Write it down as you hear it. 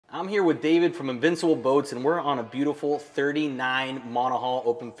I'm here with David from Invincible Boats, and we're on a beautiful 39 monohull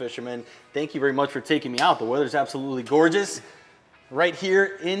open fisherman. Thank you very much for taking me out. The weather's absolutely gorgeous right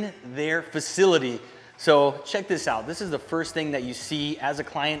here in their facility. So check this out. This is the first thing that you see as a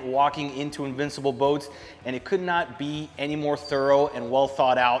client walking into Invincible Boats, and it could not be any more thorough and well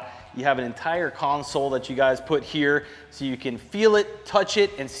thought out. You have an entire console that you guys put here so you can feel it, touch it,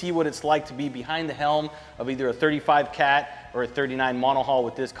 and see what it's like to be behind the helm of either a 35 cat or a 39 monohull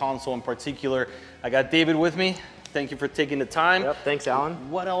with this console in particular. I got David with me. Thank you for taking the time. Yep, thanks,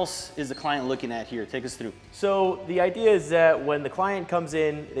 Alan. What else is the client looking at here? Take us through. So the idea is that when the client comes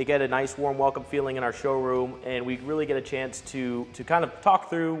in, they get a nice warm welcome feeling in our showroom, and we really get a chance to kind of talk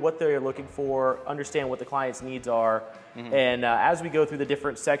through what they're looking for, understand what the client's needs are, and as we go through the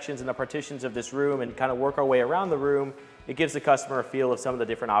different sections and the partitions of this room and kind of work our way around the room, it gives the customer a feel of some of the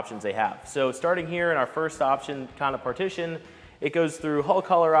different options they have. So starting here in our first option kind of partition, it goes through hull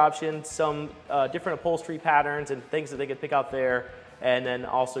color options, some different upholstery patterns and things that they can pick out there, and then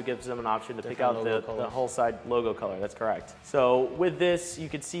also gives them an option to pick out the hull side logo color. That's correct. So with this, you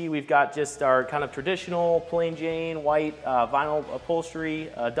can see we've got just our kind of traditional plain Jane white vinyl upholstery,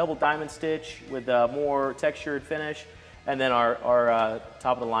 double diamond stitch with a more textured finish, and then our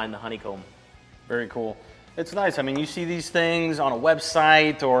top of the line, the honeycomb. Very cool. It's nice. I mean, you see these things on a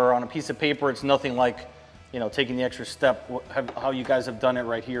website or on a piece of paper. It's nothing like, you know, taking the extra step, how you guys have done it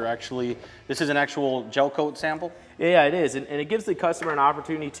right here. Actually, this is an actual gel coat sample? Yeah, it is, and it gives the customer an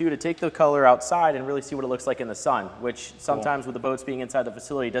opportunity too to take the color outside and really see what it looks like in the sun, which sometimes with the boats being inside the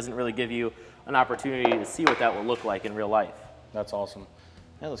facility doesn't really give you an opportunity to see what that will look like in real life. That's awesome.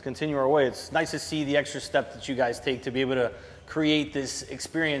 Yeah, let's continue our way. It's nice to see the extra step that you guys take to be able to create this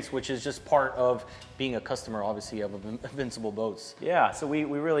experience, which is just part of being a customer, obviously, of Invincible Boats. Yeah, so we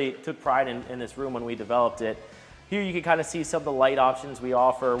really took pride in this room when we developed it. Here you can kind of see some of the light options we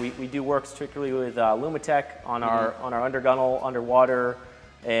offer. We do work strictly with Lumitech on our undergunnel, underwater,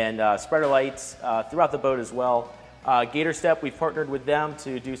 and spreader lights throughout the boat as well. Gator Step, we've partnered with them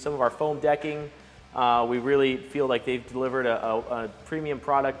to do some of our foam decking. We really feel like they've delivered a premium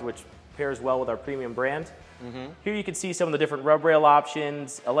product which pairs well with our premium brand. Here you can see some of the different rub rail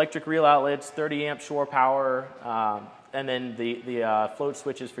options, electric reel outlets, 30 amp shore power, and then the float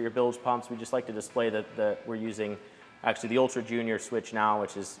switches for your bilge pumps. We just like to display that we're using actually the Ultra Junior switch now,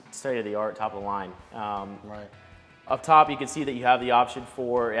 which is state of the art, top of the line. Right. Up top, you can see that you have the option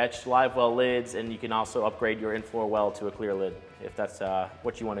for etched live well lids, and you can also upgrade your in-floor well to a clear lid if that's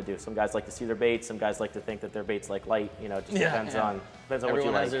what you want to do. Some guys like to see their baits. Some guys like to think that their bait's like light. You know, it just depends on what you like.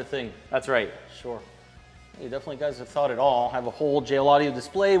 Everyone has their thing. That's right. Sure. You definitely guys have thought it all. Have a whole JL audio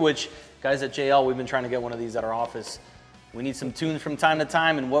display, which guys at JL, we've been trying to get one of these at our office. We need some tunes from time to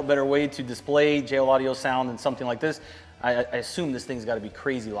time, and what better way to display JL audio sound than something like this? I assume this thing's got to be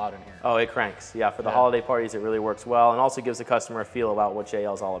crazy loud in here. Oh, it cranks. Yeah, for the holiday parties, it really works well, and also gives the customer a feel about what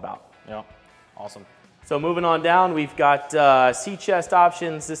JL is all about. Yeah, awesome. So moving on down, we've got sea chest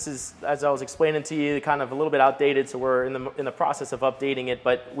options. This is, as I was explaining to you, kind of a little bit outdated, so we're in the process of updating it,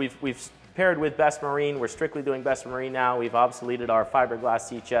 but we've paired with Best Marine. We're strictly doing Best Marine now. We've obsoleted our fiberglass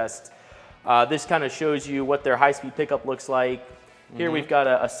sea chest. This kind of shows you what their high-speed pickup looks like. Here we've got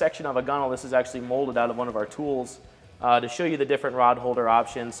a section of a gunnel. This is actually molded out of one of our tools to show you the different rod holder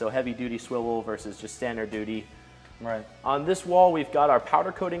options, so heavy-duty swivel versus just standard duty. Right. On this wall, we've got our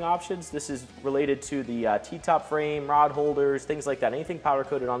powder coating options. This is related to the T-top frame, rod holders, things like that. Anything powder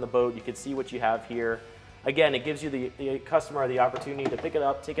coated on the boat, you can see what you have here. Again, it gives you the customer the opportunity to pick it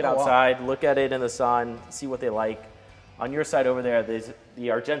up, take it outside, look at it in the sun, see what they like. On your side over there, there's the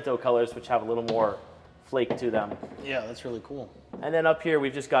Argento colors, which have a little more flake to them. Yeah, that's really cool. And then up here,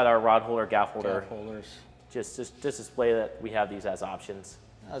 we've just got our rod holder, gaff holder. Gaff holders. Just display that we have these as options.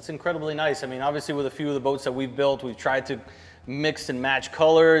 That's incredibly nice. I mean, obviously with a few of the boats that we've built, we've tried to mix and match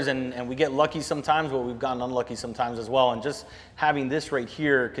colors, and we get lucky sometimes, but we've gotten unlucky sometimes as well. And just having this right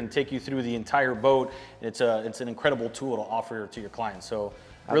here can take you through the entire boat. It's an incredible tool to offer to your clients. So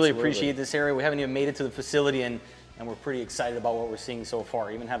really appreciate this area. We haven't even made it to the facility, and we're pretty excited about what we're seeing so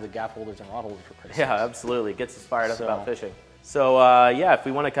far. Even have the gaff holders and rod holders for Christmas. Yeah, absolutely. Gets us fired up about fishing. So yeah, if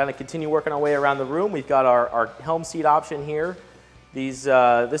we want to kind of continue working our way around the room, we've got our helm seat option here. These,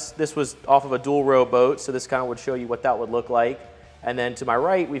 this was off of a dual row boat, so this kind of would show you what that would look like. And then to my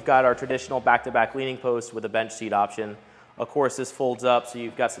right, we've got our traditional back-to-back leaning post with a bench seat option. Of course, this folds up, so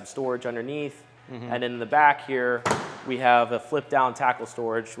you've got some storage underneath. And in the back here, we have a flip-down tackle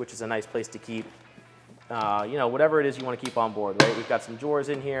storage, which is a nice place to keep, you know, whatever it is you want to keep on board, right? We've got some drawers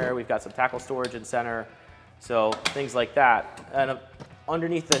in here. We've got some tackle storage in center. So things like that. And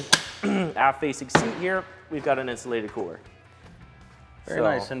underneath the aft-facing seat here, we've got an insulated cooler. Very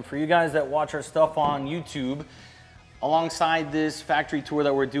nice. And for you guys that watch our stuff on YouTube, alongside this factory tour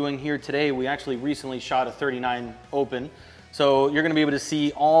that we're doing here today, we actually recently shot a 39 open. So you're gonna be able to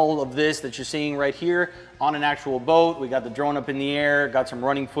see all of this that you're seeing right here on an actual boat. We got the drone up in the air, got some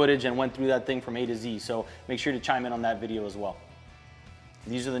running footage, and went through that thing from A to Z. So make sure to chime in on that video as well.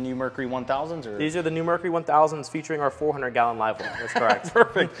 These are the new Mercury 1000s? Or? These are the new Mercury 1000s featuring our 400-gallon live well. That's correct.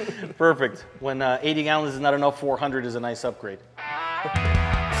 Perfect, perfect. When 80 gallons is not enough, 400 is a nice upgrade.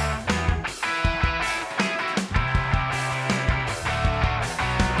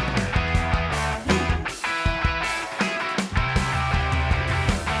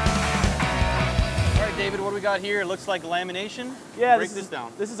 What do we got here? It looks like lamination. Yeah, break this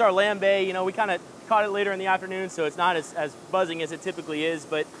down. This is our lamb bay. You know, we kind of caught it later in the afternoon, so it's not as buzzing as it typically is.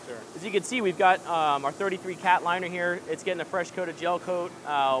 But as you can see, we've got our 33 cat liner here. It's getting a fresh coat of gel coat.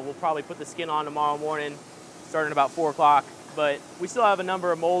 We'll probably put the skin on tomorrow morning, starting about 4 o'clock. But we still have a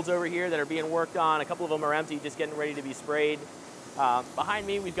number of molds over here that are being worked on. A couple of them are empty, just getting ready to be sprayed. Behind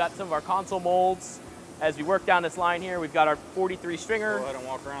me, we've got some of our console molds. As we work down this line here, we've got our 43 stringer. Go ahead and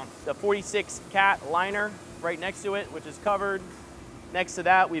walk around. The 46 cat liner right next to it, which is covered. Next to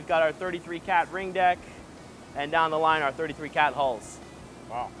that, we've got our 33 cat ring deck, and down the line, our 33 cat hulls.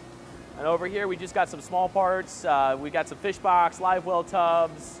 Wow. And over here, we just got some small parts. We got some fish box, live well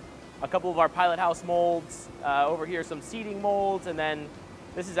tubs, a couple of our pilot house molds. Over here, some seating molds, and then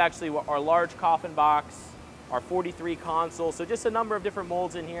this is actually our large coffin box, our 43 console. So just a number of different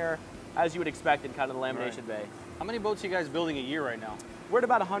molds in here, as you would expect in kind of the lamination bay. How many boats are you guys building a year right now? We're at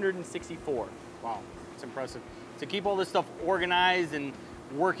about 164. Wow, it's impressive. To keep all this stuff organized and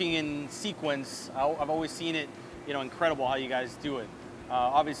working in sequence, I've always seen it, you know, incredible how you guys do it.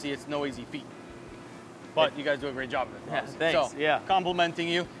 Obviously, it's no easy feat, but you guys do a great job of it. Yeah, thanks. So, yeah. Complimenting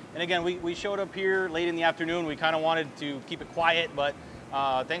you. And again, we showed up here late in the afternoon. We kind of wanted to keep it quiet, but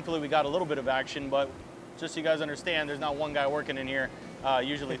thankfully we got a little bit of action. But just so you guys understand, there's not one guy working in here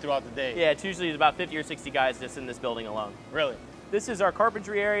usually throughout the day. Yeah, it's usually about 50 or 60 guys just in this building alone. Really? This is our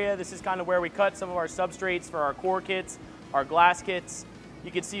carpentry area. This is kind of where we cut some of our substrates for our core kits, our glass kits.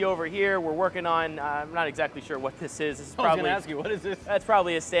 You can see over here, we're working on, I'm not exactly sure what this is. This is I was going to ask you, what is this? That's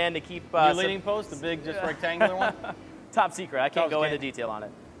probably a stand to keep... Your leading post, the big, just rectangular one? Top secret, I can't go into detail on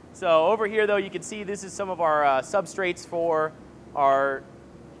it. So over here though, you can see this is some of our substrates for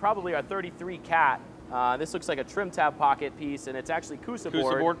probably our 33 cat. This looks like a trim tab pocket piece, and it's actually Kusa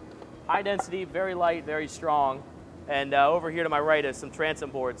board. High density, very light, very strong. And over here to my right is some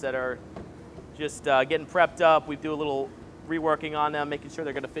transom boards that are just getting prepped up. We do a little reworking on them, making sure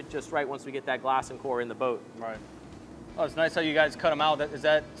they're going to fit just right once we get that glass and core in the boat. Right. Oh, it's nice how you guys cut them out. Is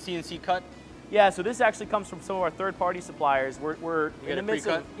that CNC cut? Yeah, so this actually comes from some of our third-party suppliers. We're in the midst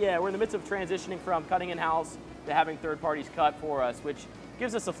of we're in the midst of transitioning from cutting in-house to having third parties cut for us, which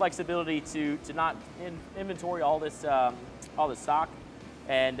gives us the flexibility to not inventory all this stock,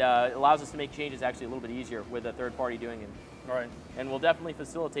 and allows us to make changes actually a little bit easier with a third party doing it. Right. And will definitely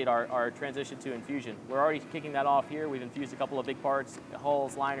facilitate our transition to infusion. We're already kicking that off here. We've infused a couple of big parts,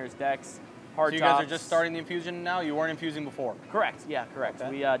 hulls, liners, decks, hard tops. So you guys are just starting the infusion now? You weren't infusing before? Correct, yeah, correct. Okay.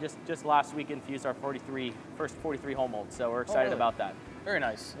 We just last week infused our first 43 hull molds, so we're excited about that. Very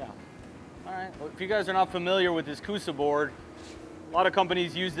nice. Yeah. All right, well, if you guys are not familiar with this Kusa board, a lot of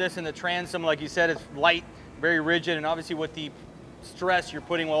companies use this in the transom. Like you said, it's light, very rigid, and obviously with the stress you're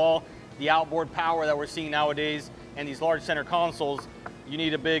putting with all the outboard power that we're seeing nowadays and these large center consoles, you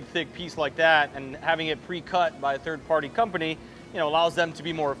need a big, thick piece like that, and having it pre-cut by a third-party company, you know, allows them to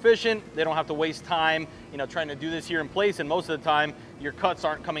be more efficient. They don't have to waste time, you know, trying to do this here in place, and most of the time, your cuts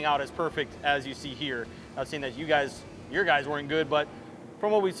aren't coming out as perfect as you see here. Not saying that your guys weren't good, but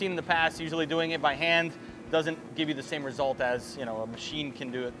from what we've seen in the past, usually doing it by hand doesn't give you the same result as, you know, a machine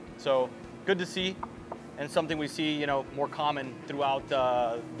can do it. So good to see, and something we see, you know, more common throughout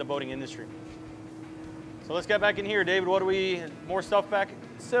the boating industry. So let's get back in here, David. What do we, more stuff back?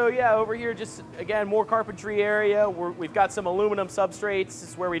 So yeah, over here, just again, more carpentry area. We've got some aluminum substrates. This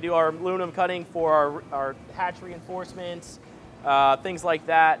is where we do our aluminum cutting for our hatch reinforcements, things like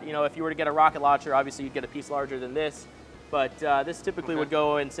that. You know, if you were to get a rocket launcher, obviously you'd get a piece larger than this. But this typically would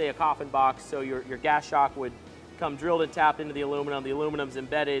go in, say, a coffin box, so your gas shock would come drilled and tapped into the aluminum. The aluminum's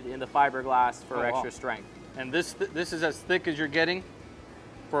embedded in the fiberglass for extra strength. And this is as thick as you're getting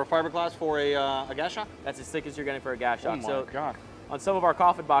for a fiberglass for a gas shock? That's as thick as you're getting for a gas shock. Oh my God. On some of our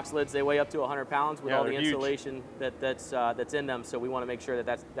coffin box lids, they weigh up to 100 pounds with all the insulation huge. that's in them, so we want to make sure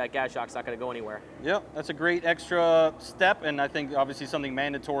that gas shock's not going to go anywhere. Yep, that's a great extra step, and I think obviously something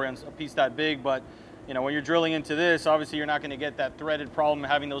mandatory on a piece that big, but you know, when you're drilling into this, obviously you're not going to get that threaded problem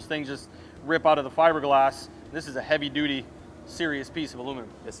having those things just rip out of the fiberglass. This is a heavy duty serious piece of aluminum.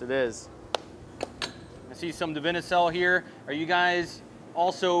 Yes, it is. I see some Invincible here. Are you guys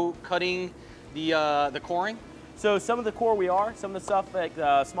also cutting the coring? So some of the core we are. Some of the stuff like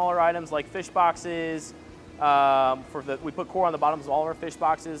smaller items like fish boxes. We put core on the bottoms of all of our fish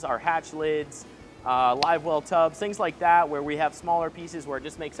boxes, our hatch lids, live well tubs, things like that, where we have smaller pieces where it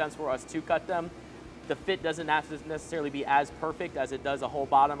just makes sense for us to cut them. The fit doesn't have to necessarily be as perfect as it does a whole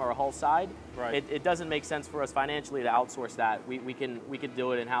bottom or a whole side. Right. It doesn't make sense for us financially to outsource that. We can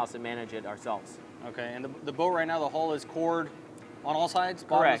do it in-house and manage it ourselves. Okay, and the boat right now, the hull is cored on all sides,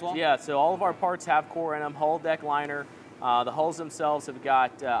 bottom Correct, as well? yeah, so all of our parts have core in them, hull, deck, liner. The hulls themselves have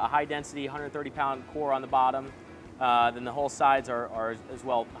got a high density, 130-pound core on the bottom. Then the whole sides are as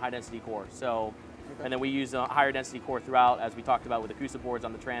well high density core. So, okay. And then we use a higher density core throughout, as we talked about with the Cusa boards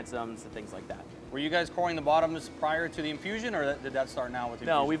on the transoms and things like that. Were you guys coring the bottoms prior to the infusion, or did that start now with the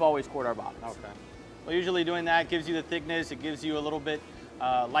infusion? No, we've always cored our bottoms. Okay. Well, usually doing that gives you the thickness, it gives you a little bit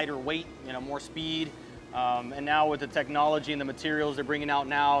lighter weight, more speed. And now with the technology and the materials they're bringing out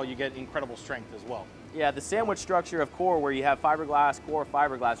now, you get incredible strength as well. Yeah, the sandwich structure of core, where you have fiberglass, core,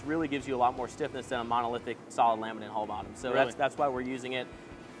 fiberglass, really gives you a lot more stiffness than a monolithic solid laminate hull bottom. So really? that's why we're using it.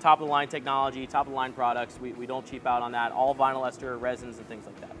 Top of the line technology, top of the line products. We don't cheap out on that. All vinyl ester, resins, and things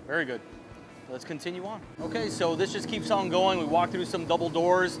like that. Very good. Let's continue on. Okay, so this just keeps on going. We walked through some double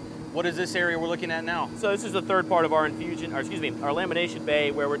doors. What is this area we're looking at now? So this is the third part of our infusion, or excuse me, our lamination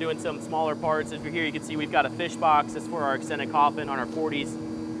bay, where we're doing some smaller parts. As you're here, you can see we've got a fish box. That's for our extended coffin on our 40s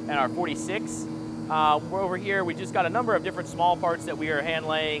and our 46. We're over here, we just got a number of different small parts that we are hand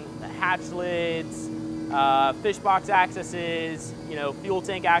laying: hatch lids, fish box accesses, fuel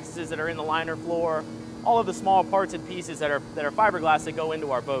tank accesses that are in the liner floor, all of the small parts and pieces that are fiberglass that go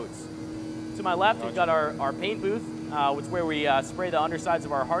into our boats. To my left, we've got our paint booth, which is where we spray the undersides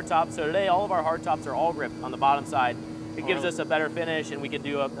of our hardtops. So today, all of our hardtops are all gripped on the bottom side. It gives us a better finish, and we can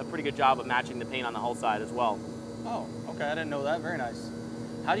do a pretty good job of matching the paint on the hull side as well. Oh, okay, I didn't know that. Very nice.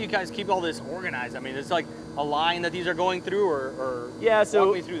 How do you guys keep all this organized? I mean, it's like a line that these are going through, or yeah, so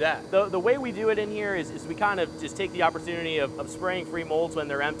walk me through that. The way we do it in here is we kind of just take the opportunity of spraying free molds when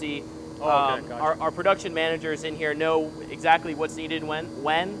they're empty. Oh, okay, gotcha. Our production managers in here know exactly what's needed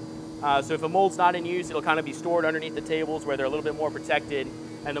when. So if a mold's not in use, it'll kind of be stored underneath the tables where they're a little bit more protected.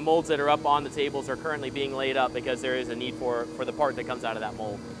 And the molds that are up on the tables are currently being laid up because there is a need for the part that comes out of that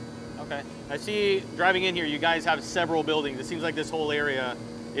mold. Okay. I see driving in here, you guys have several buildings. It seems like this whole area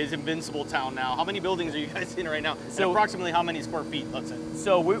is Invincible Town now. How many buildings are you guys in right now? So, and approximately how many square feet, let's say?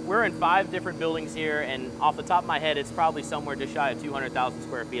 So we're in 5 different buildings here, and off the top of my head, it's probably somewhere just shy of 200,000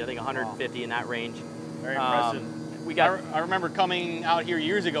 square feet. I think 150 wow. in that range. Very impressive. I remember coming out here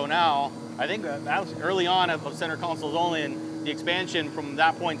years ago now. I think that was early on of center consoles only, and the expansion from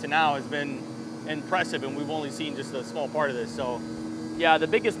that point to now has been impressive, and we've only seen just a small part of this. So, yeah, the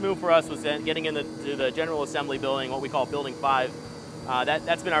biggest move for us was getting into the general assembly building, what we call Building 5.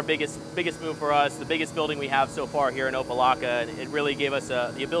 That's been our biggest move for us, the biggest building we have so far here in Opelika, and it really gave us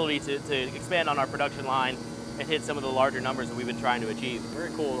the ability to expand on our production line and hit some of the larger numbers that we've been trying to achieve. Very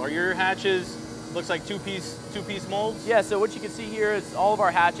cool. Are your hatches, looks like two-piece molds? Yeah, so what you can see here is all of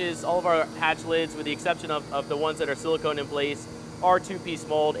our hatches, all of our hatch lids, with the exception of the ones that are silicone in place, are two-piece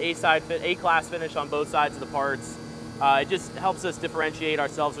mold, A-class finish on both sides of the parts. It just helps us differentiate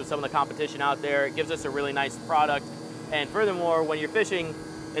ourselves with some of the competition out there. It gives us a really nice product. And furthermore, when you're fishing,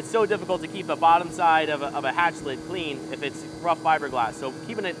 it's so difficult to keep the bottom side of a hatch lid clean if it's rough fiberglass. So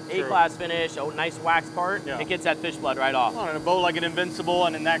keeping an A-class finish, a nice wax part, it gets that fish blood right off. On a boat like an Invincible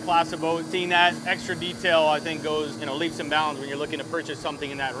and in that class of boat, seeing that extra detail, I think goes, leaps and bounds when you're looking to purchase something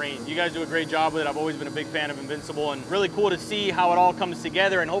in that range. You guys do a great job with it. I've always been a big fan of Invincible, and really cool to see how it all comes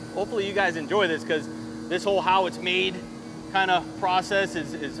together. And hopefully you guys enjoy this, because this whole how it's made kind of process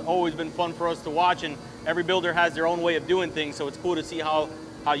is always been fun for us to watch. And every builder has their own way of doing things, so it's cool to see how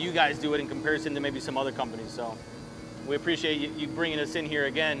you guys do it in comparison to maybe some other companies. So we appreciate you bringing us in here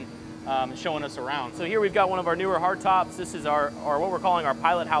again and showing us around. So here we've got one of our newer hardtops. This is our what we're calling our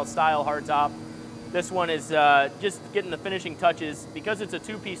pilot house style hardtop. This one is just getting the finishing touches. Because it's a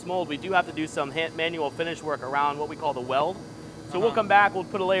two-piece mold, we do have to do some manual finish work around what we call the weld. So we'll come back, we'll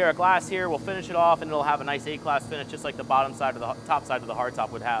put a layer of glass here, we'll finish it off, and it'll have a nice A-class finish, just like the bottom side or the top side of the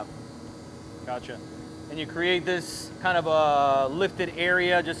hardtop would have. Gotcha. And you create this kind of a lifted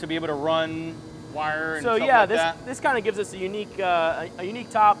area just to be able to run wire and stuff like that? This kind of gives us a unique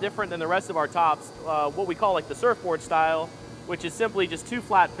top, different than the rest of our tops, what we call like the surfboard style, which is simply just 2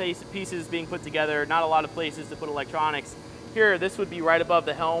 flat pieces being put together, not a lot of places to put electronics. Here, this would be right above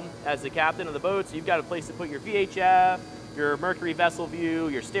the helm as the captain of the boat, so you've got a place to put your VHF, your Mercury vessel view,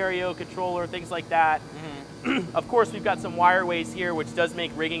 your stereo controller, things like that. Of course, we've got some wireways here, which does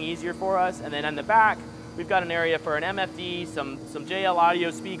make rigging easier for us. And then on the back, we've got an area for an MFD, some JL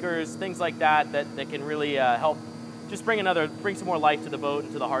audio speakers, things like that that can really help just bring some more life to the boat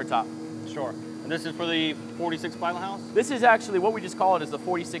and to the hardtop. Sure. And this is for the 46 Pilot House? This is actually what we just call it is the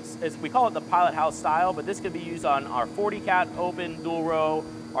 46, we call it the Pilot House style, but this could be used on our 40 cat open dual row,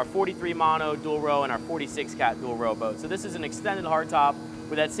 our 43 mono dual row, and our 46 cat dual row boat. So this is an extended hardtop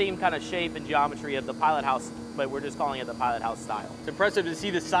with that same kind of shape and geometry of the Pilot House, but we're just calling it the Pilot House style. It's impressive to see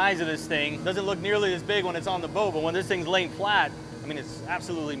the size of this thing. It doesn't look nearly as big when it's on the boat, but when this thing's laying flat, I mean, it's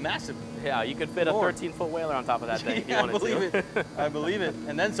absolutely massive. Yeah, you could fit a 13-foot whaler on top of that thing if you wanted I believe to. it. I believe it.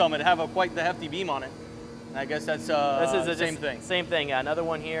 And then some. It'd have quite the hefty beam on it. And I guess that's the same thing. Same thing, yeah. Another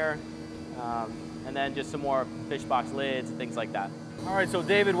one here. And then just some more fish box lids and things like that. All right, so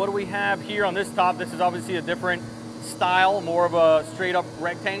David, what do we have here on this top? This is obviously a different style, more of a straight up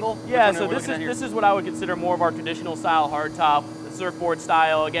rectangle. Yeah, so this is what I would consider more of our traditional style hardtop, the surfboard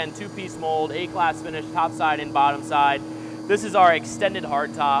style. Again, 2-piece mold, A-class finish, top side and bottom side. This is our extended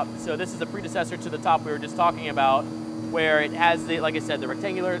hardtop. So this is the predecessor to the top we were just talking about, where it has the, like I said, the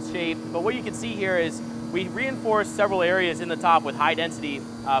rectangular shape. But what you can see here is we reinforced several areas in the top with high density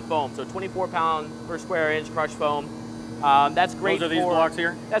foam. So 24 pound per square inch crushed foam. That's great. Those are these blocks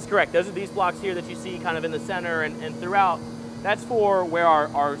here? That's correct. Those are these blocks here that you see kind of in the center and throughout. That's for where our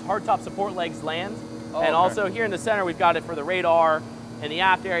hardtop support legs land. Oh, and okay. also here in the center, we've got it for the radar and the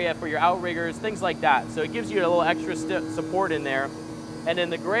aft area for your outriggers, things like that. So it gives you a little extra support in there. And in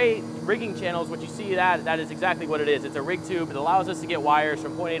the gray rigging channels, what you see that is exactly what it is. It's a rig tube. It allows us to get wires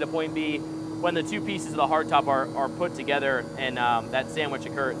from point A to point B when the two pieces of the hardtop are put together and that sandwich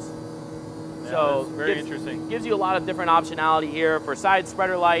occurs. Yeah, so very interesting. Gives you a lot of different optionality here for side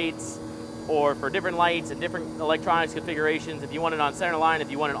spreader lights or for different lights and different electronics configurations. If you want it on center line, if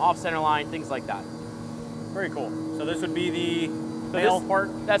you want it off center line, things like that. Very cool. So this would be the male part?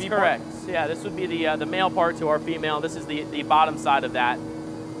 That's correct. Yeah, this would be the male part to our female. This is the bottom side of that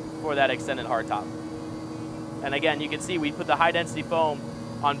for that extended hardtop. And again, you can see we put the high density foam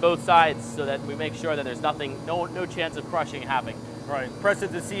on both sides so that we make sure that there's no chance of crushing happening. Right.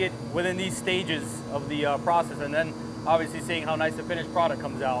 Impressive to see it within these stages of the process, and then obviously seeing how nice the finished product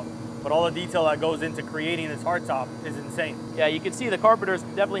comes out. But all the detail that goes into creating this hardtop is insane. Yeah, you can see the carpenters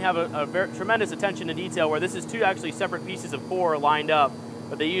definitely have a very tremendous attention to detail, where this is two actually separate pieces of core lined up,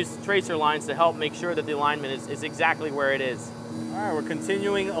 but they use tracer lines to help make sure that the alignment is exactly where it is. All right, we're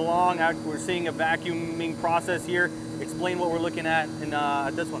continuing along. We're seeing a vacuuming process here. Explain what we're looking at in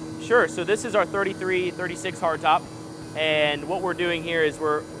this one. Sure, so this is our 33, 36 hardtop, and what we're doing here is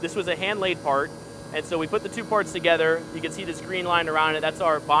this was a hand-laid part, and so we put the two parts together. You can see this green line around it. That's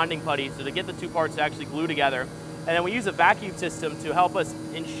our bonding putty, so to get the two parts to actually glue together. And then we use a vacuum system to help us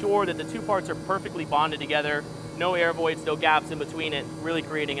ensure that the two parts are perfectly bonded together, no air voids, no gaps in between it, really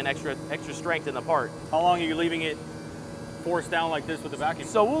creating an extra strength in the part. How long are you leaving it forced down like this with the vacuum?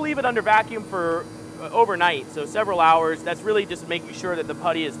 So we'll leave it under vacuum for overnight, so several hours. That's really just making sure that the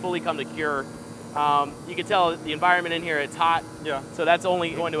putty has fully come to cure. You can tell the environment in here, it's hot. Yeah. So that's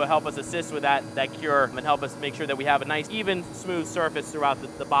only going to help us assist with that cure and help us make sure that we have a nice, even, smooth surface throughout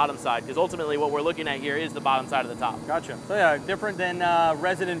the bottom side, because ultimately what we're looking at here is the bottom side of the top. Gotcha. So yeah, different than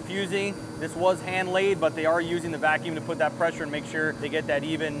resin infusing. This was hand laid, but they are using the vacuum to put that pressure and make sure they get that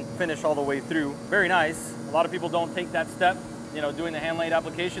even finish all the way through. Very nice. A lot of people don't take that step, doing the hand laid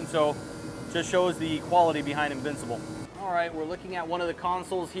application, so just shows the quality behind Invincible. All right, we're looking at one of the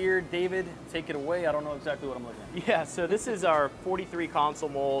consoles here. David, take it away. I don't know exactly what I'm looking at. Yeah, so this is our 43 console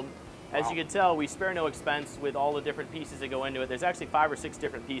mold. As Wow. you can tell, we spare no expense with all the different pieces that go into it. There's actually 5 or 6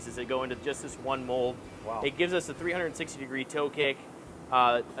 different pieces that go into just this one mold. Wow. It gives us a 360-degree toe kick,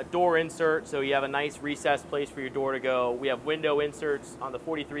 a door insert, so you have a nice recessed place for your door to go. We have window inserts on the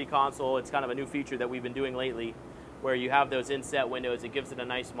 43 console. It's kind of a new feature that we've been doing lately, where you have those inset windows. It gives it a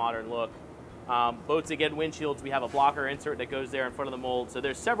nice modern look. Boats that get windshields, we have a blocker insert that goes there in front of the mold. So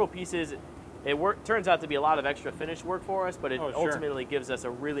there's several pieces. It turns out to be a lot of extra finish work for us, but it ultimately gives us a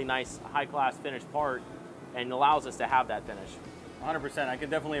really nice high-class finished part and allows us to have that finish. 100%. I can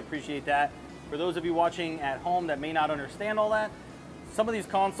definitely appreciate that. For those of you watching at home that may not understand all that, some of these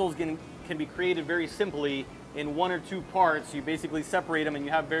consoles can be created very simply in 1 or 2 parts. You basically separate them and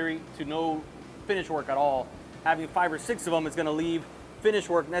you have very to no finish work at all. Having 5 or 6 of them is going to leave finish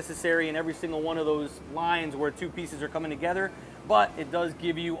work necessary in every single one of those lines where 2 pieces are coming together, but it does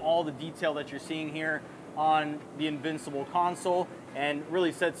give you all the detail that you're seeing here on the Invincible console and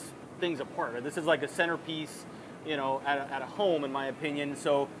really sets things apart. This is like a centerpiece, at a home, in my opinion.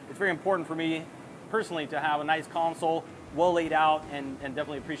 So it's very important for me personally to have a nice console well laid out, and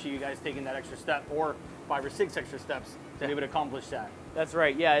definitely appreciate you guys taking that extra step, or 5 or 6 extra steps to be able to accomplish that. That's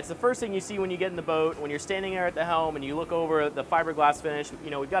right. Yeah, it's the first thing you see when you get in the boat. When you're standing there at the helm and you look over the fiberglass finish,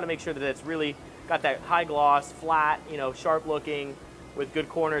 we've got to make sure that it's really got that high gloss, flat, sharp looking, with good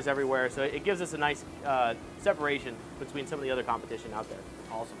corners everywhere. So it gives us a nice separation between some of the other competition out there.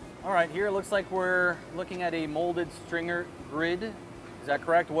 Awesome. All right, here it looks like we're looking at a molded stringer grid. Is that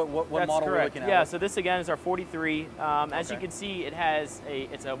correct? What model we're looking at? Yeah, so this again is our 43. As you can see,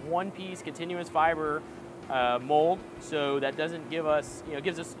 it's a one-piece continuous fiber mold, so that doesn't give us,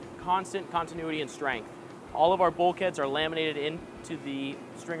 gives us constant continuity and strength. All of our bulkheads are laminated into the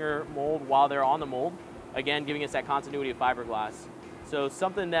stringer mold while they're on the mold, again giving us that continuity of fiberglass. So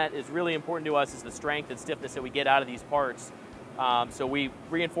something that is really important to us is the strength and stiffness that we get out of these parts. So we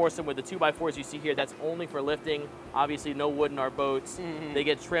reinforce them with the 2x4s you see here. That's only for lifting. Obviously, no wood in our boats. They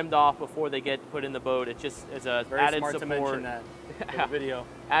get trimmed off before they get put in the boat. It just is a added smart support. To mention that in the video.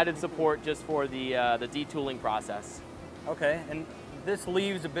 Added support just for the detooling process. Okay, and this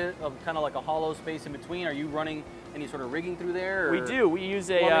leaves a bit of kind of like a hollow space in between. Are you running any sort of rigging through there? Or we do. We use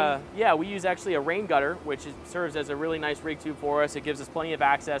we use actually a rain gutter, which serves as a really nice rig tube for us. It gives us plenty of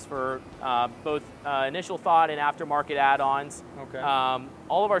access for both initial thought and aftermarket add-ons. Okay.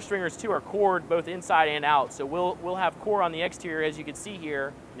 All of our stringers too are cored both inside and out. So we'll have core on the exterior, as you can see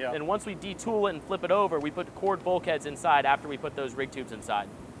here. Yeah. And once we detool it and flip it over, we put cored bulkheads inside after we put those rig tubes inside.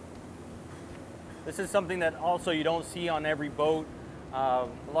 This is something that also you don't see on every boat. A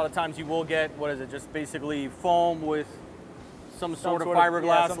lot of times you will get, just basically foam with some sort of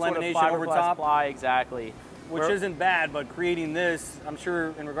fiberglass lamination over top. Ply, exactly. Which isn't bad, but creating this, I'm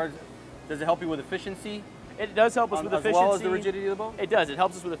sure in regards, does it help you with efficiency? It does help us with efficiency. As well as the rigidity of the boat? It does. It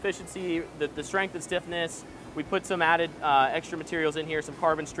helps us with efficiency, the strength and stiffness. We put some added extra materials in here, some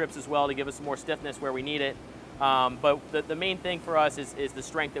carbon strips as well to give us some more stiffness where we need it. But the main thing for us is the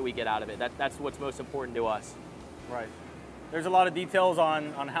strength that we get out of it. That's what's most important to us. Right. There's a lot of details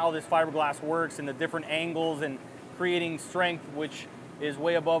on how this fiberglass works and the different angles and creating strength, which is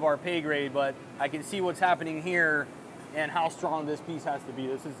way above our pay grade, but I can see what's happening here and how strong this piece has to be.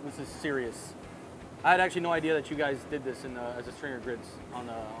 This is serious. I had actually no idea that you guys did this as a stringer grids on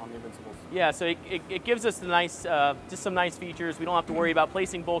the Invincibles. Yeah, so it gives us the nice, just some nice features. We don't have to worry about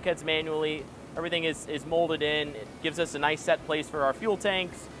placing bulkheads manually. Everything is molded in. It gives us a nice set place for our fuel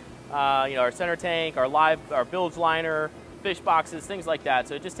tanks, our center tank, our bilge liner, fish boxes, things like that.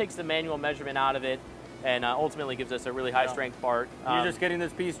 So it just takes the manual measurement out of it and ultimately gives us a really high strength part. You're just getting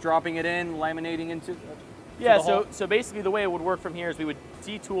this piece, dropping it in, laminating into yeah, so basically the way it would work from here is we would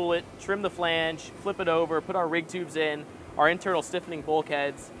detool it, trim the flange, flip it over, put our rig tubes in, our internal stiffening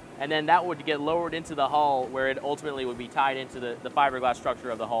bulkheads, and then that would get lowered into the hull where it ultimately would be tied into the fiberglass structure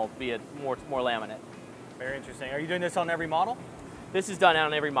of the hull via more laminate. Very interesting. Are you doing this on every model? This is done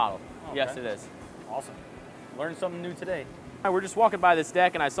on every model. Okay. Yes, it is. Awesome. Learned something new today. We're just walking by this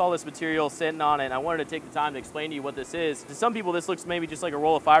deck and I saw this material sitting on it and I wanted to take the time to explain to you what this is. To some people this looks maybe just like a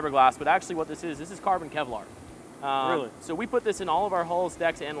roll of fiberglass, but actually what this is carbon Kevlar. Really? So we put this in all of our hulls,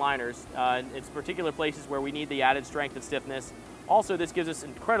 decks, and liners. It's particular places where we need the added strength and stiffness. Also, this gives us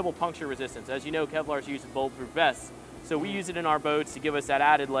incredible puncture resistance. As you know, Kevlar is used in bulletproof vests. So we use it in our boats to give us that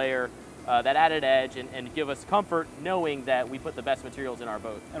added layer, that added edge, and give us comfort knowing that we put the best materials in our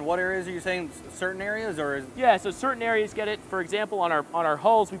boat. And what areas are you saying? Certain areas, or is... Yeah, so certain areas get it. For example, on our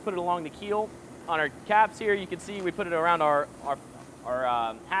hulls, we put it along the keel. On our caps here, you can see we put it around our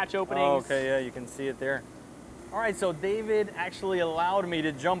hatch openings. Oh, okay, yeah, you can see it there. All right, so David actually allowed me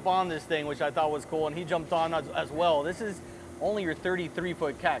to jump on this thing, which I thought was cool, and he jumped on as well. This is only your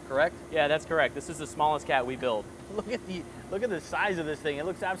 33-foot cat, correct? Yeah, that's correct. This is the smallest cat we build. Look at the size of this thing. It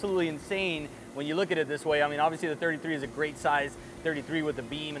looks absolutely insane when you look at it this way. I mean, obviously the 33 is a great size, 33 with the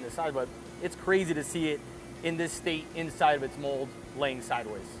beam and the size, but it's crazy to see it in this state inside of its mold laying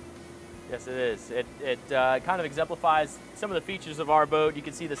sideways. Yes, it is. It kind of exemplifies some of the features of our boat. You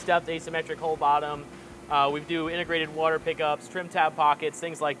can see the stepped asymmetric hull bottom. We do integrated water pickups, trim tab pockets,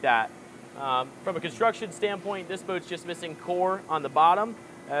 things like that. From a construction standpoint, this boat's just missing core on the bottom.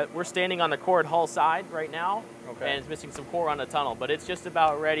 We're standing on the cored hull side right now, and it's missing some core on the tunnel, but it's just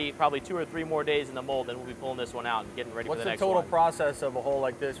about ready, probably 2 or 3 more days in the mold, and we'll be pulling this one out and getting ready for the next one. What's the total process of a hull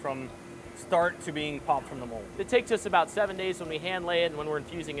like this from start to being popped from the mold? It takes us about 7 days when we hand lay it, and when we're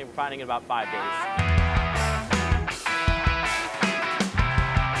infusing it, we're finding it about 5 days.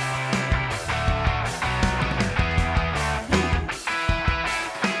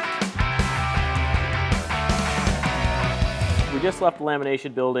 just left the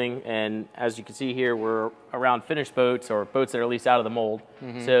lamination building, and as you can see here, we're around finished boats, or boats that are at least out of the mold.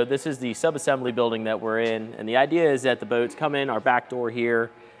 So this is the sub-assembly building that we're in, and the idea is that the boats come in our back door here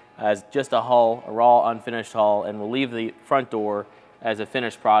as just a hull, a raw, unfinished hull, and we'll leave the front door as a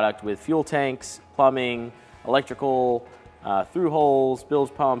finished product with fuel tanks, plumbing, electrical, through holes,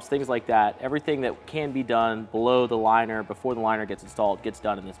 bilge pumps, things like that. Everything that can be done below the liner, before the liner gets installed, gets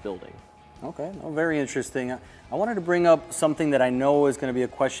done in this building. Okay, well, very interesting. I wanted to bring up something that I know is going to be a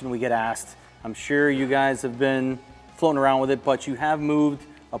question we get asked. I'm sure you guys have been floating around with it, but you have moved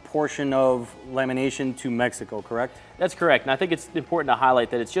a portion of lamination to Mexico, correct? That's correct, and I think it's important to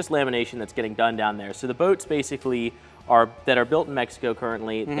highlight that it's just lamination that's getting done down there. So the boats basically that are built in Mexico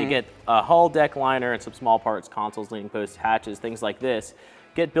currently, they get a hull, deck, liner, and some small parts, consoles, leaning posts, hatches, things like this,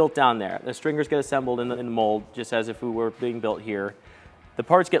 get built down there. The stringers get assembled in the mold, just as if we were being built here. The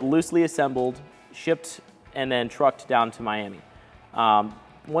parts get loosely assembled, shipped, and then trucked down to Miami.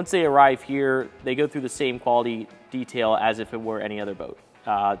 Once they arrive here, they go through the same quality detail as if it were any other boat.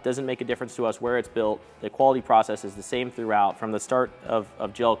 Doesn't make a difference to us where it's built. The quality process is the same throughout, from the start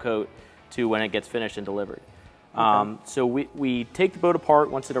of gel coat to when it gets finished and delivered. Okay. So we take the boat apart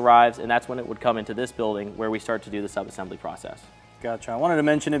once it arrives, and that's when it would come into this building where we start to do the sub-assembly process. Gotcha. I wanted to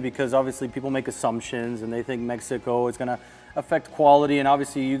mention it because obviously people make assumptions and they think Mexico is going to affect quality, and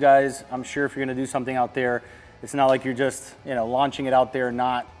obviously you guys, I'm sure if you're going to do something out there, it's not like you're just, you know, launching it out there,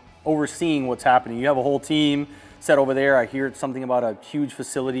 not overseeing what's happening. You have a whole team set over there. I hear something about a huge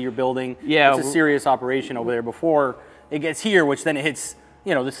facility you're building. Yeah, it's a serious operation over there before it gets here, which then it hits,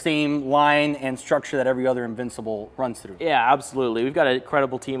 you know, the same line and structure that every other Invincible runs through. Yeah, absolutely. We've got an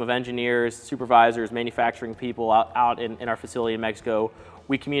incredible team of engineers, supervisors, manufacturing people out in our facility in Mexico.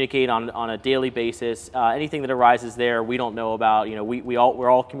 We communicate on a daily basis. Anything that arises there, we don't know about. You know, we're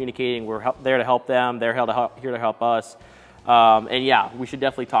all communicating. We're there to help them. They're here to help us. And yeah, we should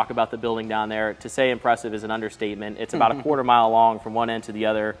definitely talk about the building down there. To say impressive is an understatement. It's about a quarter mile long from one end to the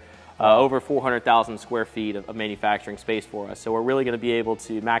other. Over 400,000 square feet of manufacturing space for us. So we're really going to be able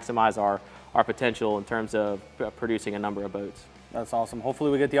to maximize our potential in terms of producing a number of boats. That's awesome.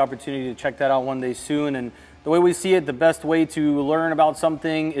 Hopefully we get the opportunity to check that out one day soon. And the way we see it, the best way to learn about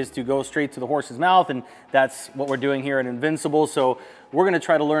something is to go straight to the horse's mouth, and that's what we're doing here at Invincible. So we're going to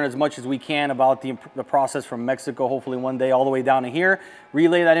try to learn as much as we can about the process from Mexico, hopefully one day all the way down to here,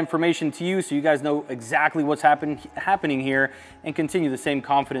 relay that information to you so you guys know exactly what's happening here, and continue the same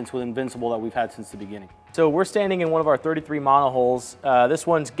confidence with Invincible that we've had since the beginning. So we're standing in one of our 33 monohulls. This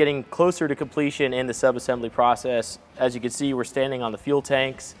one's getting closer to completion in the sub-assembly process. As you can see, we're standing on the fuel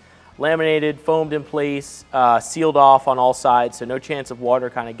tanks, laminated, foamed in place, sealed off on all sides, so no chance of water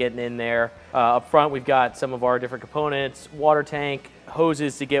kind of getting in there. Up front, we've got some of our different components, water tank,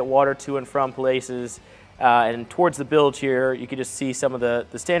 hoses to get water to and from places, and towards the bilge here, you can just see some of the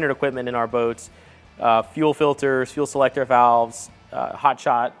standard equipment in our boats, fuel filters, fuel selector valves, hot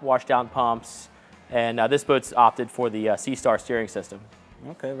shot, washdown pumps, and this boat's opted for the C-Star steering system.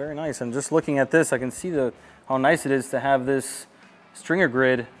 Okay, very nice. And just looking at this, I can see how nice it is to have this stringer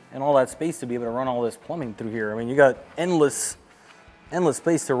grid and all that space to be able to run all this plumbing through here. I mean, you got endless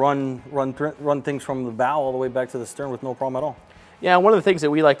space to run things from the bow all the way back to the stern with no problem at all. Yeah, one of the things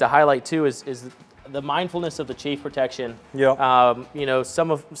that we like to highlight too is the mindfulness of the chafe protection. Yeah. You know,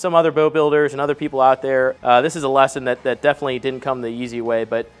 some other boat builders and other people out there, this is a lesson that definitely didn't come the easy way,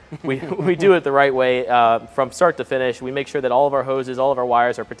 but we do it the right way from start to finish. We make sure that all of our hoses, all of our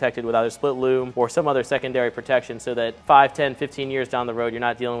wires are protected with either split loom or some other secondary protection so that 5, 10, 15 years down the road, you're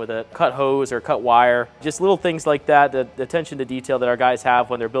not dealing with a cut hose or cut wire. Just little things like that, the attention to detail that our guys have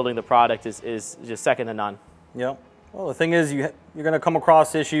when they're building the product is just second to none. Yeah. Well, the thing is, you're going to come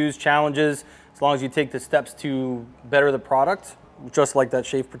across issues, challenges, as long as you take the steps to better the product, just like that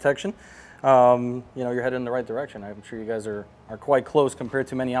chafe protection. You know, you're headed in the right direction. I'm sure you guys are quite close compared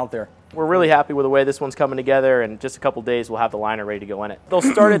to many out there. We're really happy with the way this one's coming together, and just a couple days we'll have the liner ready to go in it. They'll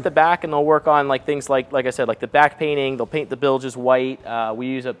start at the back and they'll work on things like I said, like the back painting. They'll paint the bilges white. We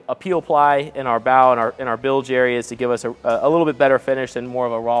use a peel ply in our bow and in our bilge areas to give us a little bit better finish than more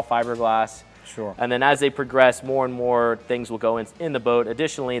of a raw fiberglass. Sure. And then as they progress, more and more things will go in the boat.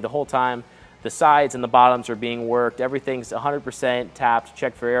 Additionally, the whole time, the sides and the bottoms are being worked. Everything's 100% tapped,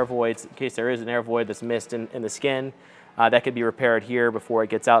 checked for air voids in case there is an air void that's missed in the skin. That could be repaired here before it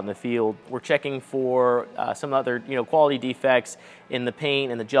gets out in the field. We're checking for some other quality defects in the paint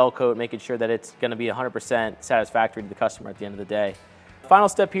and the gel coat, making sure that it's going to be 100% satisfactory to the customer at the end of the day. Final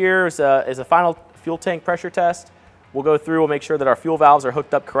step here is a final fuel tank pressure test. We'll go through, we'll make sure that our fuel valves are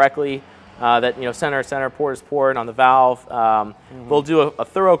hooked up correctly. That center, port is poured on the valve. We'll do a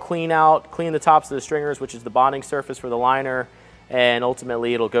thorough clean out, clean the tops of the stringers, which is the bonding surface for the liner, and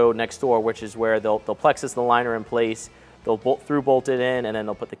ultimately it'll go next door, which is where they'll plexus the liner in place, they'll bolt it in, and then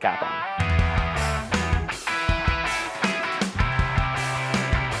they'll put the cap on.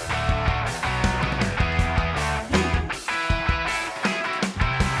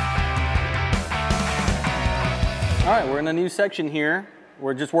 All right, we're in a new section here.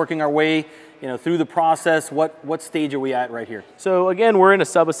 We're just working our way, through the process. What stage are we at right here? So again, we're in a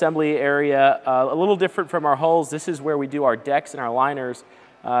sub-assembly area, a little different from our hulls. This is where we do our decks and our liners.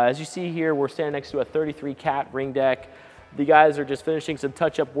 As you see here, we're standing next to a 33 cat ring deck. The guys are just finishing some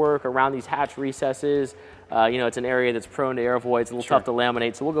touch-up work around these hatch recesses. It's an area that's prone to air voids, a little tough to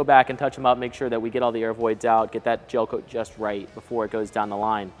laminate. So we'll go back and touch them up, make sure that we get all the air voids out, get that gel coat just right before it goes down the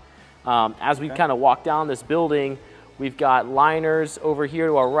line. As we kind of walk down this building, we've got liners over here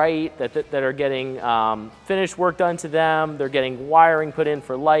to our right that are getting finished work done to them. They're getting wiring put in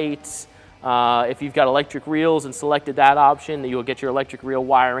for lights. If you've got electric reels and selected that option, you'll get your electric reel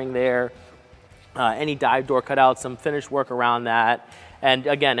wiring there. Any dive door cutouts, some finished work around that. And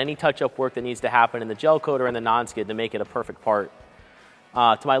again, any touch-up work that needs to happen in the gel coat or in the non-skid to make it a perfect part.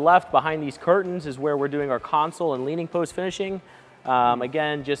 To my left, behind these curtains, is where we're doing our console and leaning post finishing.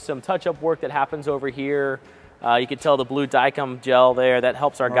 Again, just some touch-up work that happens over here. You can tell the blue Dicom gel there. That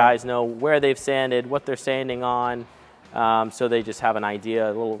helps our guys know where they've sanded, what they're sanding on, so they just have an idea,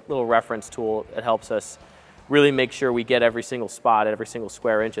 a little reference tool that helps us really make sure we get every single spot, every single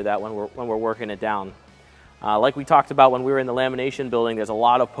square inch of that when we're working it down. Like we talked about when we were in the lamination building, there's a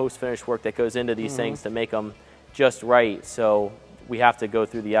lot of post-finish work that goes into these things to make them just right. So we have to go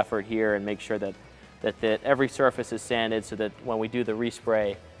through the effort here and make sure that every surface is sanded so that when we do the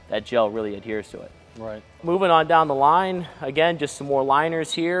respray, that gel really adheres to it. Right. Moving on down the line, again, just some more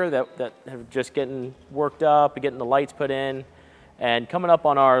liners here that have just getting worked up, getting the lights put in. And coming up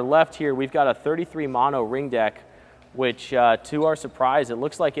on our left here, we've got a 33 mono ring deck, which to our surprise, it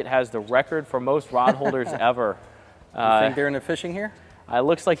looks like it has the record for most rod holders ever. You think they're into fishing here? It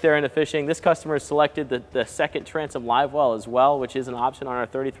looks like they're into fishing. This customer selected the second transom live well as well, which is an option on our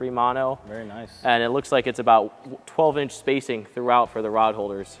 33 mono. Very nice. And it looks like it's about 12-inch spacing throughout for the rod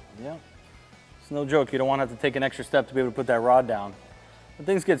holders. Yeah. It's no joke. You don't want to have to take an extra step to be able to put that rod down. When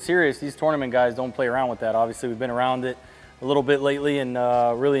things get serious, these tournament guys don't play around with that. Obviously, we've been around it a little bit lately and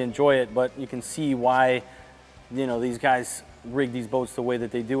really enjoy it, but you can see why these guys rig these boats the way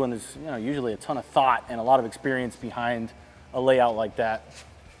that they do, and there's usually a ton of thought and a lot of experience behind a layout like that.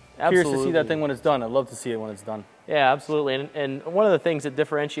 Absolutely. Curious to see that thing when it's done. I'd love to see it when it's done. Yeah, absolutely. And one of the things that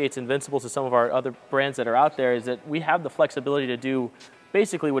differentiates Invincible to some of our other brands that are out there is that we have the flexibility to do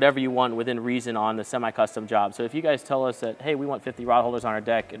basically whatever you want within reason on the semi-custom job. So if you guys tell us that, hey, we want 50 rod holders on our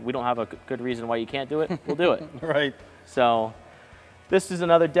deck and we don't have a good reason why you can't do it, we'll do it. Right. So this is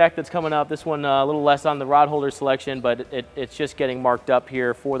another deck that's coming up. This one a little less on the rod holder selection, but it's just getting marked up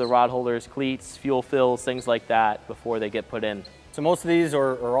here for the rod holders, cleats, fuel fills, things like that before they get put in. So most of these,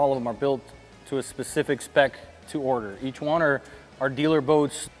 or all of them, are built to a specific spec to order. Each one, are dealer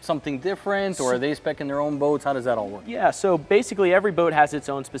boats something different, or are they speccing their own boats? How does that all work? Yeah, so basically every boat has its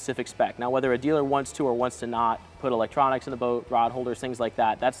own specific spec. Now, whether a dealer wants to or wants to not put electronics in the boat, rod holders, things like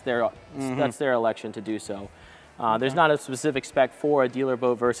that, that's their election to do so. There's not a specific spec for a dealer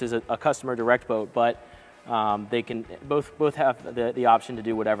boat versus a customer direct boat, but they can both have the option to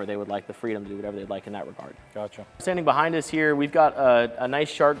do whatever they would like, the freedom to do whatever they'd like in that regard. Gotcha. Standing behind us here, we've got a nice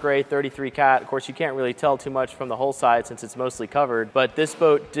shark gray 33 cat. Of course, you can't really tell too much from the hull side since it's mostly covered, but this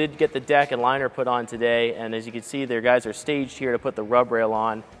boat did get the deck and liner put on today, and as you can see, their guys are staged here to put the rub rail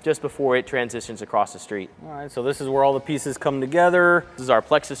on just before it transitions across the street. All right, so this is where all the pieces come together. This is our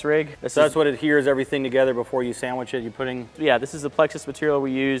plexus rig. So that's what adheres everything together before you sandwich it. You're putting... Yeah, this is the plexus material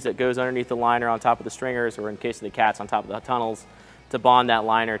we use that goes underneath the liner on top of the stringers, or in case of the cats, on top of the tunnels, to bond that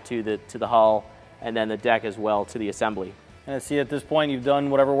liner to the hull, and then the deck as well to the assembly. And I see at this point you've done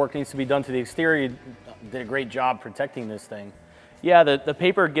whatever work needs to be done to the exterior. You did a great job protecting this thing. Yeah, the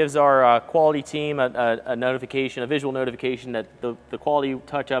paper gives our quality team a notification, a visual notification that the quality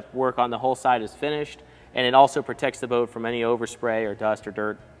touch-up work on the hull side is finished, and it also protects the boat from any overspray or dust or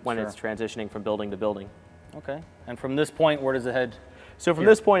dirt when it's transitioning from building to building. Okay, and from this point, where does it head? So from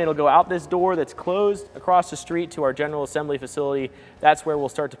this point, it'll go out this door that's closed across the street to our general assembly facility. That's where we'll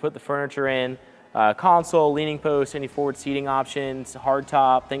start to put the furniture in, console, leaning post, any forward seating options, hard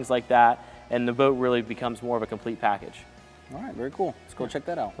top, things like that. And the boat really becomes more of a complete package. All right, very cool. Let's go check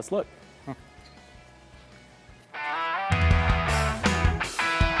that out. Let's look.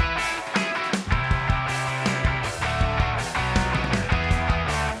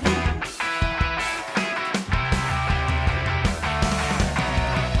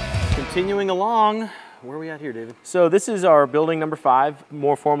 Continuing along, Where are we at here, David? So this is our building number 5,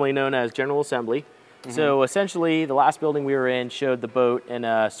 more formally known as General Assembly. So essentially, the last building we were in showed the boat in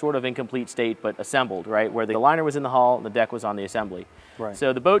a sort of incomplete state, but assembled, right? Where the liner was in the hull and the deck was on the assembly. Right.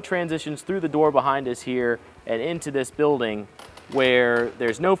 So the boat transitions through the door behind us here and into this building where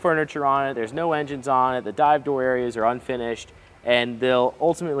there's no furniture on it, there's no engines on it, the dive door areas are unfinished, and they'll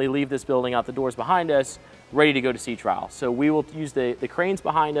ultimately leave this building out the doors behind us, ready to go to sea trial. So we will use the cranes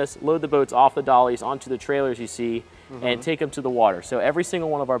behind us, load the boats off the dollies onto the trailers you see, and take them to the water. So every single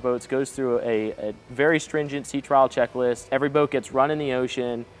one of our boats goes through a very stringent sea trial checklist. Every boat gets run in the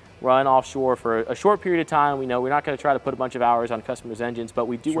ocean, run offshore for a short period of time. We know we're not going to try to put a bunch of hours on customers' engines, but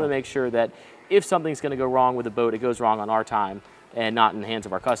we do want to make sure that if something's going to go wrong with the boat, it goes wrong on our time and not in the hands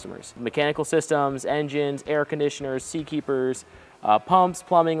of our customers. Mechanical systems, engines, air conditioners, seakeepers, pumps,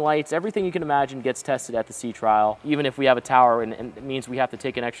 plumbing, lights, everything you can imagine gets tested at the sea trial. Even if we have a tower and it means we have to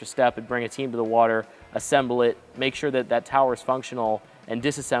take an extra step and bring a team to the water, assemble it, make sure that that tower is functional, and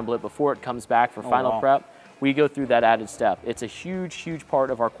disassemble it before it comes back for final prep, we go through that added step. It's a huge, huge part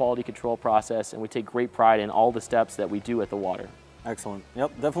of our quality control process, and we take great pride in all the steps that we do at the water. Excellent.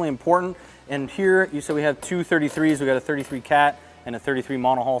 Yep, definitely important. And here, you said we have two 33s. We got a 33 Cat and a 33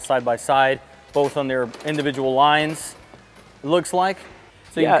 monohull side by side, both on their individual lines, it looks like.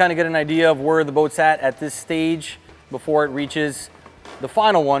 So you can kind of get an idea of where the boat's at this stage before it reaches the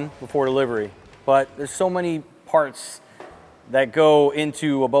final one before delivery. But there's so many parts that go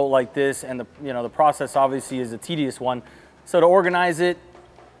into a boat like this, and the process obviously is a tedious one. So to organize it,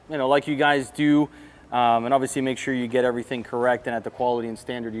 like you guys do, and obviously make sure you get everything correct and at the quality and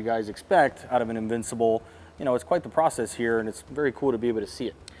standard you guys expect out of an Invincible, it's quite the process here, and it's very cool to be able to see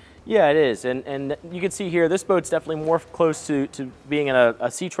it. Yeah, it is, and you can see here, this boat's definitely more close to being in a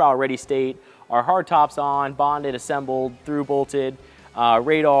sea trial ready state. Our hard tops on, bonded, assembled, through bolted,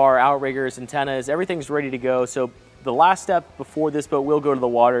 radar, outriggers, antennas, everything's ready to go. So the last step before this boat will go to the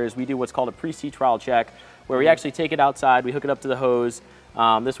water is we do what's called a pre-sea trial check, where we actually take it outside, we hook it up to the hose.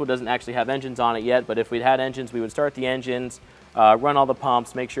 This one doesn't actually have engines on it yet, but if we'd had engines, we would start the engines, run all the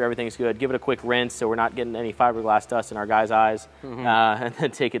pumps, make sure everything's good, give it a quick rinse so we're not getting any fiberglass dust in our guys' eyes, and then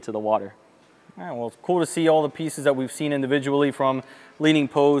take it to the water. All right, well, it's cool to see all the pieces that we've seen individually, from leaning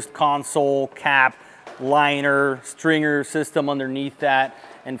post, console, cap, liner, stringer system underneath that,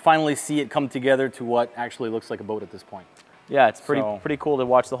 and finally see it come together to what actually looks like a boat at this point. Yeah, it's pretty cool to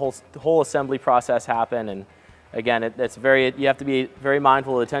watch the whole assembly process happen. And again, you have to be very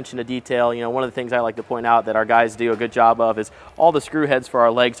mindful of attention to detail. One of the things I like to point out that our guys do a good job of is all the screw heads for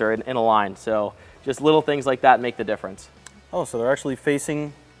our legs are in a line. So just little things like that make the difference. Oh, so they're actually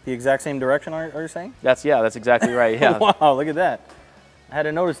facing the exact same direction, are you saying? That's exactly right, yeah. Wow, look at that. I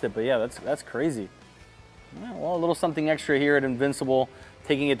hadn't noticed it, but yeah, that's crazy. Yeah, well, a little something extra here at Invincible,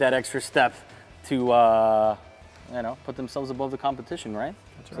 taking it that extra step to put themselves above the competition, right?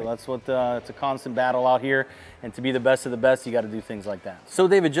 That's right. So that's what it's a constant battle out here, and to be the best of the best, you got to do things like that. So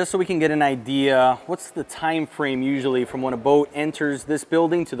David, just so we can get an idea, what's the time frame usually from when a boat enters this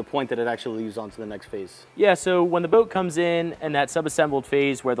building to the point that it actually leaves onto the next phase? Yeah, so when the boat comes in and that sub-assembled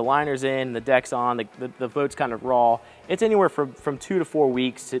phase where the liner's in, the deck's on, the boat's kind of raw, it's anywhere from 2 to 4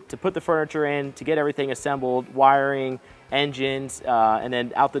 weeks to put the furniture in, to get everything assembled, wiring, engines, and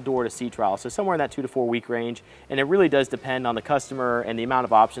then out the door to sea trial. So somewhere in that 2 to 4 week range. And it really does depend on the customer and the amount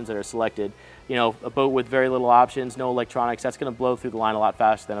of options that are selected. A boat with very little options, no electronics, that's going to blow through the line a lot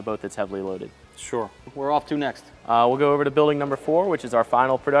faster than a boat that's heavily loaded. Sure. We're off to next. We'll go over to building number 4, which is our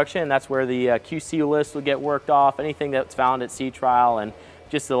final production. That's where the QC list will get worked off, anything that's found at sea trial, and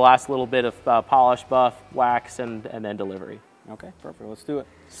just the last little bit of polish, buff, wax, and then delivery. Okay, perfect. Let's do it.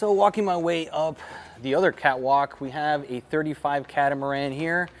 So walking my way up the other catwalk, we have a 35 catamaran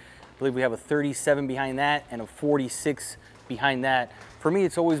here. I believe we have a 37 behind that and a 46 behind that. For me,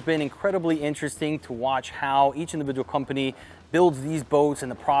 it's always been incredibly interesting to watch how each individual company builds these boats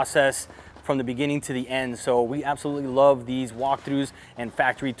and the process from the beginning to the end. So we absolutely love these walkthroughs and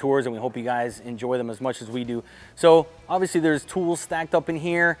factory tours, and we hope you guys enjoy them as much as we do. So obviously there's tools stacked up in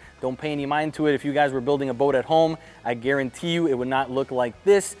here. Don't pay any mind to it. If you guys were building a boat at home, I guarantee you it would not look like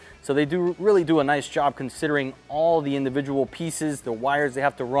this. So they really do a nice job considering all the individual pieces, the wires they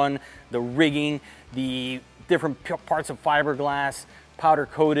have to run, the rigging, the different parts of fiberglass, powder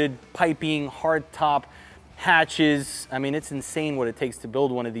coated, piping, hard top, hatches. I mean, it's insane what it takes to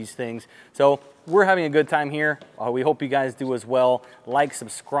build one of these things. So we're having a good time here. We hope you guys do as well. Like,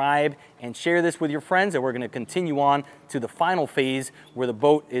 subscribe, and share this with your friends. And we're going to continue on to the final phase where the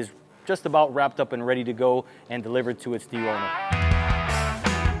boat is just about wrapped up and ready to go and delivered to its new owner.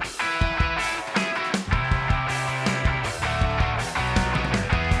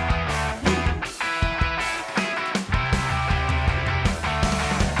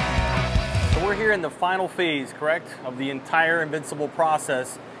 here in the final phase, correct, of the entire Invincible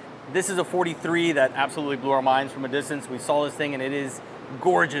process. This is a 43 that absolutely blew our minds from a distance. We saw this thing and it is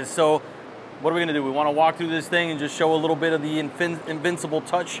gorgeous. So what are we gonna do? We wanna walk through this thing and just show a little bit of the Invincible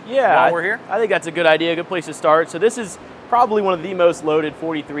touch while we're here? I think that's a good idea, a good place to start. So this is probably one of the most loaded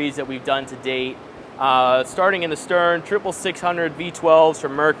 43s that we've done to date. Starting in the stern, 600 V12s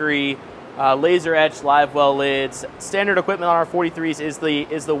from Mercury, laser etched live well lids. Standard equipment on our 43s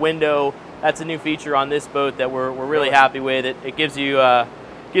is the window. That's a new feature on this boat that we're really happy with. It gives you a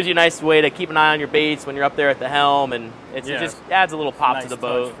nice way to keep an eye on your baits when you're up there at the helm, and it just adds a little pop to the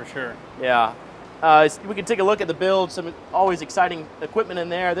boat. For sure. Yeah. We can take a look at the build. Some always exciting equipment in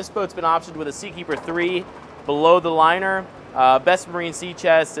there. This boat's been optioned with a Seakeeper 3 below the liner. Best Marine sea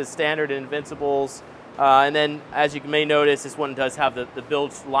chest as standard in Invincibles. And then, as you may notice, this one does have the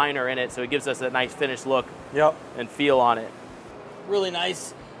bilged liner in it, so it gives us a nice finished look and feel on it. Really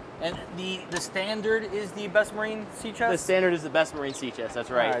nice. And the standard is the Best Marine sea chest? The standard is the Best Marine sea chest, that's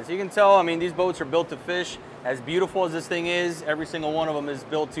right. All right. So you can tell, I mean, these boats are built to fish. As beautiful as this thing is, every single one of them is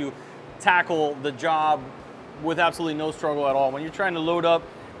built to tackle the job with absolutely no struggle at all. When you're trying to load up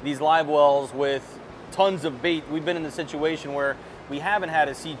these live wells with tons of bait, we've been in the situation where we haven't had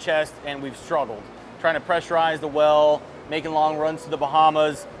a sea chest and we've struggled. Trying to pressurize the well, making long runs to the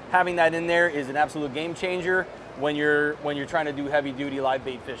Bahamas. Having that in there is an absolute game changer when you're trying to do heavy duty live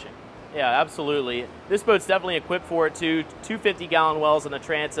bait fishing. Yeah, absolutely. This boat's definitely equipped for it too. 250-gallon wells in the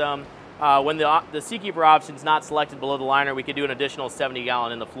transom. When the Seakeeper option's not selected below the liner, we could do an additional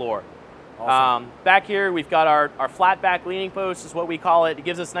 70-gallon in the floor. Awesome. Back here, we've got our flat back leaning post, is what we call it. It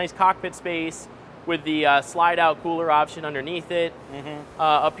gives us nice cockpit space with the slide-out cooler option underneath it.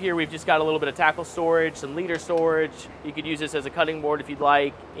 Up here, we've just got a little bit of tackle storage, some leader storage. You could use this as a cutting board if you'd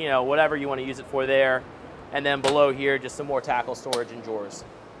like, whatever you want to use it for there. And then below here, just some more tackle storage and drawers.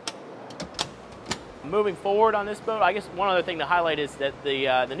 Moving forward on this boat, I guess one other thing to highlight is that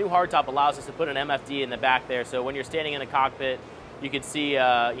the new hardtop allows us to put an MFD in the back there. So when you're standing in the cockpit, you can see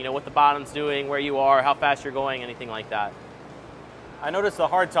what the bottom's doing, where you are, how fast you're going, anything like that. I noticed the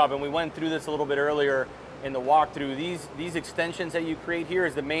hardtop, and we went through this a little bit earlier in the walkthrough. These extensions that you create here,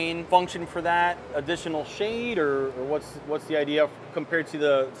 is the main function for that additional shade, or what's the idea compared to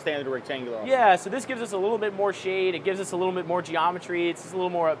the standard rectangular? Yeah, so this gives us a little bit more shade. It gives us a little bit more geometry. It's just a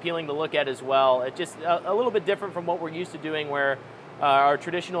little more appealing to look at as well. It's just a little bit different from what we're used to doing, where our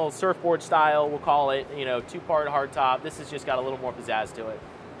traditional surfboard style, we'll call it, two-part hardtop. This has just got a little more pizzazz to it.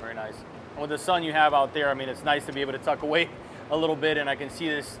 Very nice. And with the sun you have out there, I mean, it's nice to be able to tuck away a little bit, and I can see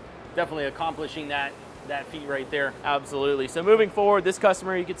this definitely accomplishing that feat right there. Absolutely. So moving forward, this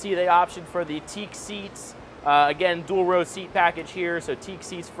customer, you can see they optioned for the teak seats. Again, dual row seat package here, so teak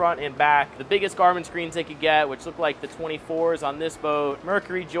seats front and back. The biggest Garmin screens they could get, which look like the 24s on this boat.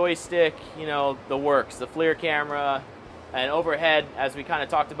 Mercury joystick, the works, the FLIR camera. And overhead, as we kind of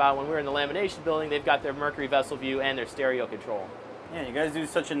talked about when we were in the lamination building, they've got their Mercury vessel view and their stereo control. Yeah, you guys do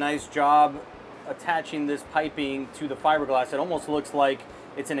such a nice job attaching this piping to the fiberglass. It almost looks like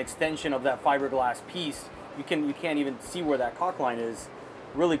it's an extension of that fiberglass piece. You can't even see where that caulk line is.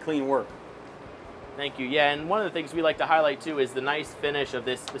 Really clean work. Thank you. Yeah, and one of the things we like to highlight too is the nice finish of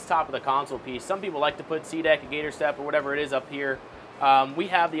this top of the console piece. Some people like to put SeaDeck, a gator step, or whatever it is up here. We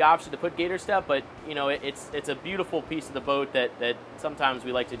have the option to put gator step, but it's a beautiful piece of the boat that sometimes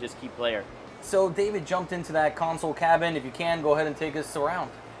we like to just keep there. So David jumped into that console cabin. If you can, go ahead and take us around.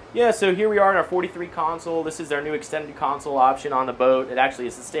 Yeah, so here we are in our 43 console. This is our new extended console option on the boat. It actually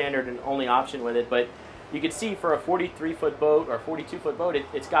is the standard and only option with it, but you can see for a 43-foot boat or 42-foot boat,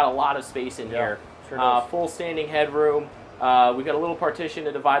 it's got a lot of space in here. Sure does. Full standing headroom. We've got a little partition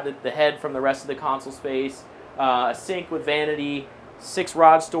to divide the head from the rest of the console space. A sink with vanity. 6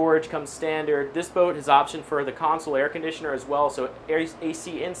 rod storage comes standard. This boat has option for the console air conditioner as well, so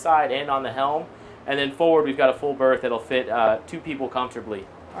AC inside and on the helm. And then forward, we've got a full berth that'll fit 2 people comfortably.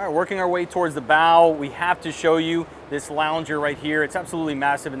 All right, working our way towards the bow, we have to show you this lounger right here. It's absolutely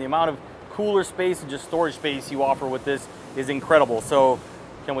massive, and the amount of cooler space and just storage space you offer with this is incredible. So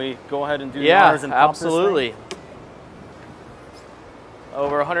can we go ahead and do the honors and pop absolutely. This thing?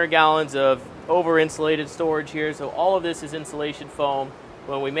 Over 100 gallons of over-insulated storage here. So all of this is insulation foam.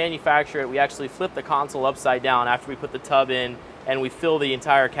 When we manufacture it, we actually flip the console upside down after we put the tub in, and we fill the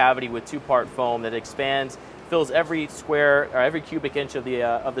entire cavity with 2-part foam that expands, fills every square or every cubic inch of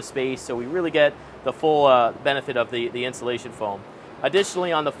the space, so we really get the full benefit of the insulation foam.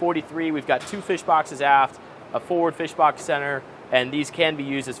 Additionally, on the 43, we've got 2 fish boxes aft, a forward fish box center, and these can be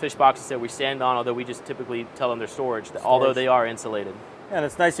used as fish boxes that we stand on, although we just typically tell them they're storage. Although they are insulated. Yeah, and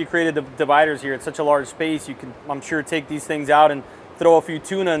it's nice you created the dividers here. It's such a large space. You can, I'm sure, take these things out and throw a few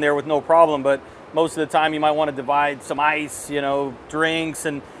tuna in there with no problem, but most of the time you might want to divide some ice, you know, drinks,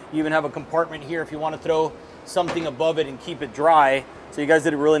 and you even have a compartment here if you want to throw something above it and keep it dry. So you guys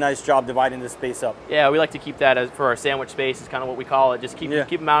did a really nice job dividing this space up. Yeah, we like to keep that as for our sandwich space, is kind of what we call it. Just keep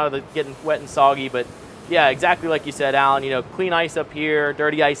them out of the getting wet and soggy. But yeah, exactly like you said, Alan, you know, clean ice up here,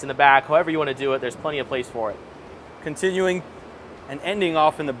 dirty ice in the back, however you want to do it, there's plenty of place for it. Continuing and ending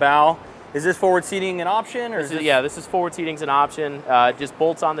off in the bow. Is this forward seating an option? Or this is forward seating's an option. Just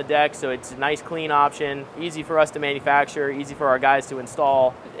bolts on the deck, so it's a nice clean option. Easy for us to manufacture, easy for our guys to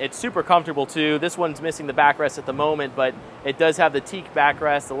install. It's super comfortable too. This one's missing the backrest at the moment, but it does have the teak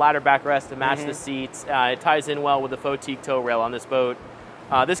backrest, the ladder backrest to match the seats. It ties in well with the faux teak tow rail on this boat.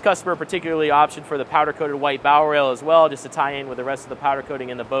 This customer particularly optioned for the powder coated white bow rail as well, just to tie in with the rest of the powder coating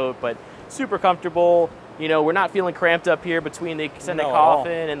in the boat, but super comfortable. You know, we're not feeling cramped up here between the extended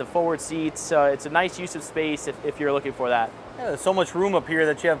coffin and the forward seats. It's a nice use of space if you're looking for that. Yeah, there's so much room up here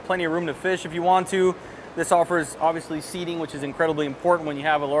that you have plenty of room to fish if you want to. This offers obviously seating, which is incredibly important when you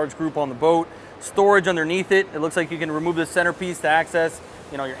have a large group on the boat. Storage underneath it. It looks like you can remove the centerpiece to access,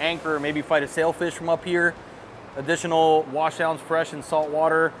 you know, your anchor or maybe fight a sailfish from up here. Additional washdowns, fresh and salt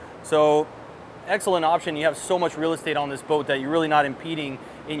water. So excellent option. You have so much real estate on this boat that you're really not impeding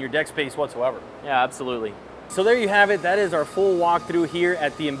in your deck space whatsoever. Yeah, absolutely. So there you have it. That is our full walkthrough here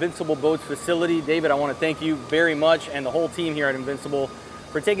at the Invincible Boats facility. David, I want to thank you very much and the whole team here at Invincible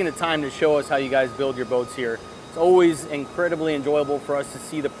for taking the time to show us how you guys build your boats here. It's always incredibly enjoyable for us to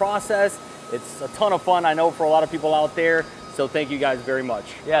see the process. It's a ton of fun, I know, for a lot of people out there. So thank you guys very much.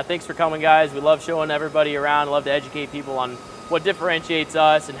 Yeah, thanks for coming, guys. We love showing everybody around. Love to educate people on what differentiates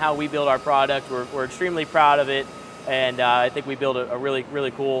us and how we build our product. We're extremely proud of it, and I think we build a really,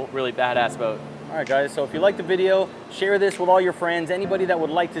 really cool, really badass boat. All right, guys, so if you like the video, share this with all your friends, anybody that would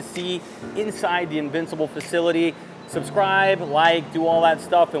like to see inside the Invincible facility. Subscribe, like, do all that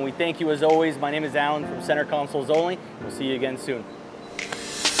stuff, and we thank you as always. My name is Alan from Center Consoles Only. We'll see you again soon.